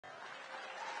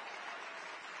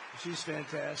She's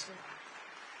fantastic.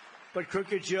 But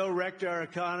Crooked Joe wrecked our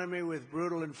economy with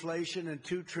brutal inflation and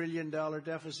 $2 trillion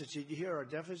deficit. Did you hear our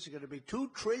deficit is going to be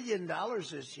 $2 trillion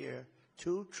this year?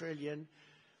 $2 trillion.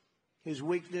 His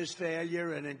weakness,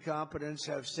 failure, and incompetence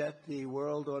have set the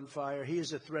world on fire. He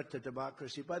is a threat to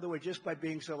democracy. By the way, just by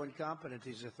being so incompetent,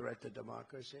 he's a threat to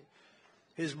democracy.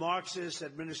 His Marxist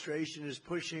administration is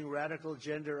pushing radical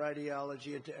gender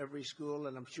ideology into every school,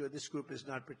 and I'm sure this group is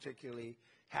not particularly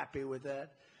happy with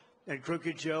that. And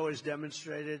Crooked Joe has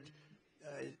demonstrated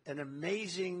an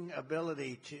amazing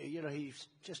ability to, he's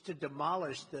just to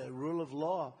demolish the rule of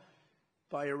law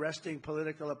by arresting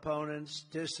political opponents,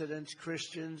 dissidents,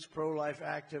 Christians, pro-life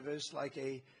activists like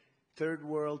a third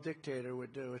world dictator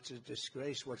would do. It's a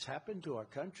disgrace what's happened to our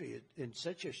country in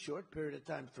such a short period of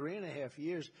time, 3.5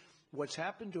 years. What's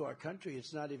happened to our country,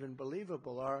 it's not even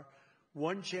believable. Our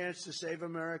one chance to save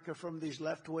America from these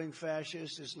left-wing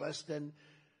fascists is less than,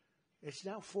 it's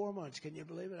now 4 months. Can you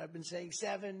believe it? I've been saying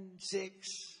 7, 6,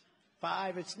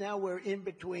 5. It's now we're in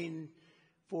between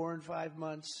 4 and 5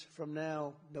 months from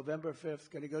now. November 5th,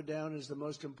 going to go down as the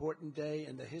most important day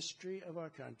in the history of our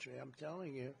country. I'm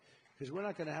telling you, because we're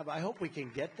not going to have, I hope we can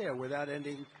get there without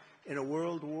ending in a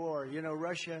world war.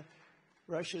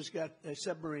 Russia's got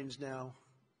submarines now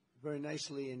very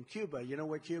nicely in Cuba. You know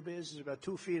where Cuba is? It's about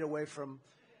 2 feet away from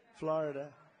Florida.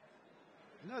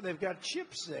 No, they've got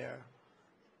ships there.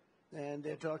 And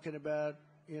they're talking about,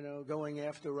 going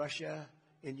after Russia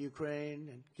in Ukraine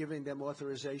and giving them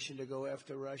authorization to go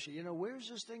after Russia. Where's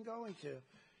this thing going to?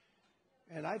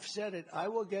 And I've said it, I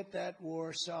will get that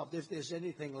war solved. If there's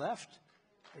anything left,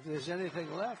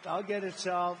 I'll get it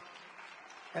solved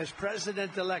as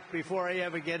president-elect before I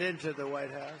ever get into the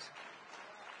White House.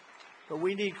 But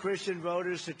we need Christian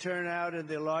voters to turn out in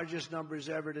the largest numbers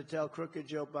ever to tell Crooked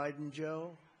Joe Biden,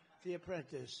 Joe, the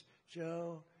apprentice,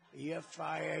 Joe, you're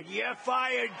fired. You're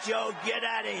fired, Joe. Get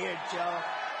out of here, Joe.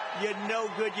 You're no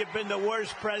good. You've been the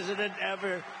worst president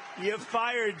ever. You're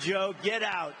fired, Joe. Get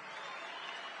out.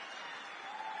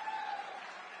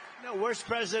 No, worst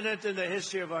president in the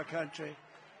history of our country.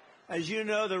 As you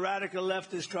know, the radical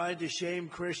left is trying to shame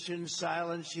Christians,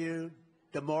 silence you,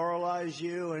 demoralize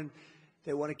you, and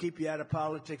they want to keep you out of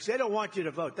politics. They don't want you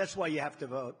to vote. That's why you have to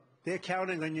vote. They're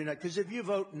counting on you now. Because if you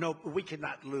vote no, we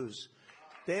cannot lose.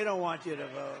 They don't want you to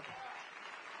vote.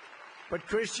 But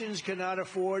Christians cannot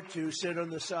afford to sit on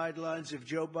the sidelines. If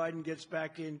Joe Biden gets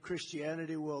back in,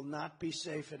 Christianity will not be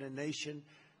safe in a nation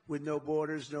with no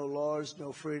borders, no laws,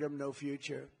 no freedom, no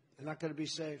future. They're not going to be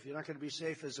safe. You're not going to be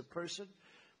safe as a person,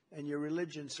 and your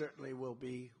religion certainly will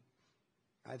be,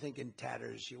 I think, in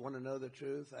tatters. You want to know the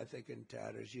truth? I think in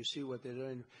tatters. You see what they're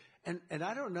doing. And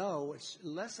I don't know, it's a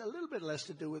little bit less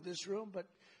to do with this room, but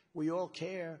we all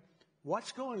care.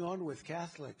 What's going on with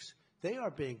Catholics? They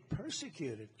are being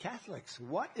persecuted. Catholics,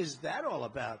 what is that all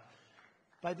about?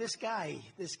 By this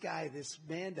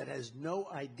man that has no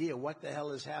idea what the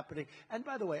hell is happening. And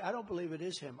by the way, I don't believe it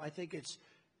is him. I think it's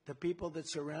the people that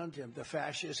surround him, the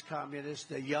fascist, communists,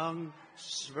 the young,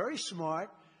 very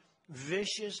smart,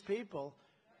 vicious people.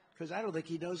 Because I don't think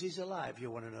he knows he's alive.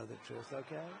 You want to know the truth,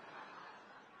 okay?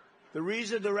 The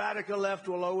reason the radical left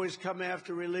will always come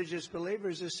after religious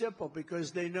believers is simple,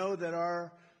 because they know that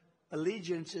our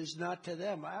allegiance is not to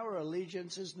them. Our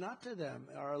allegiance is not to them.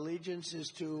 Our allegiance is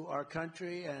to our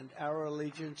country, and our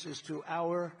allegiance is to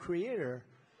our Creator.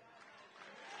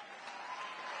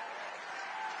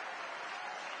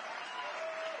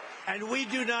 And we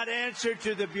do not answer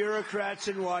to the bureaucrats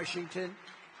in Washington.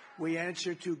 We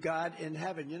answer to God in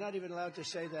heaven. You're not even allowed to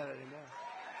say that anymore.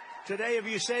 Today, if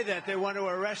you say that, they want to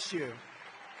arrest you.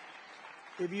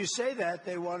 If you say that,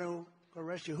 they want to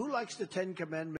arrest you. Who likes the 10 Commandments?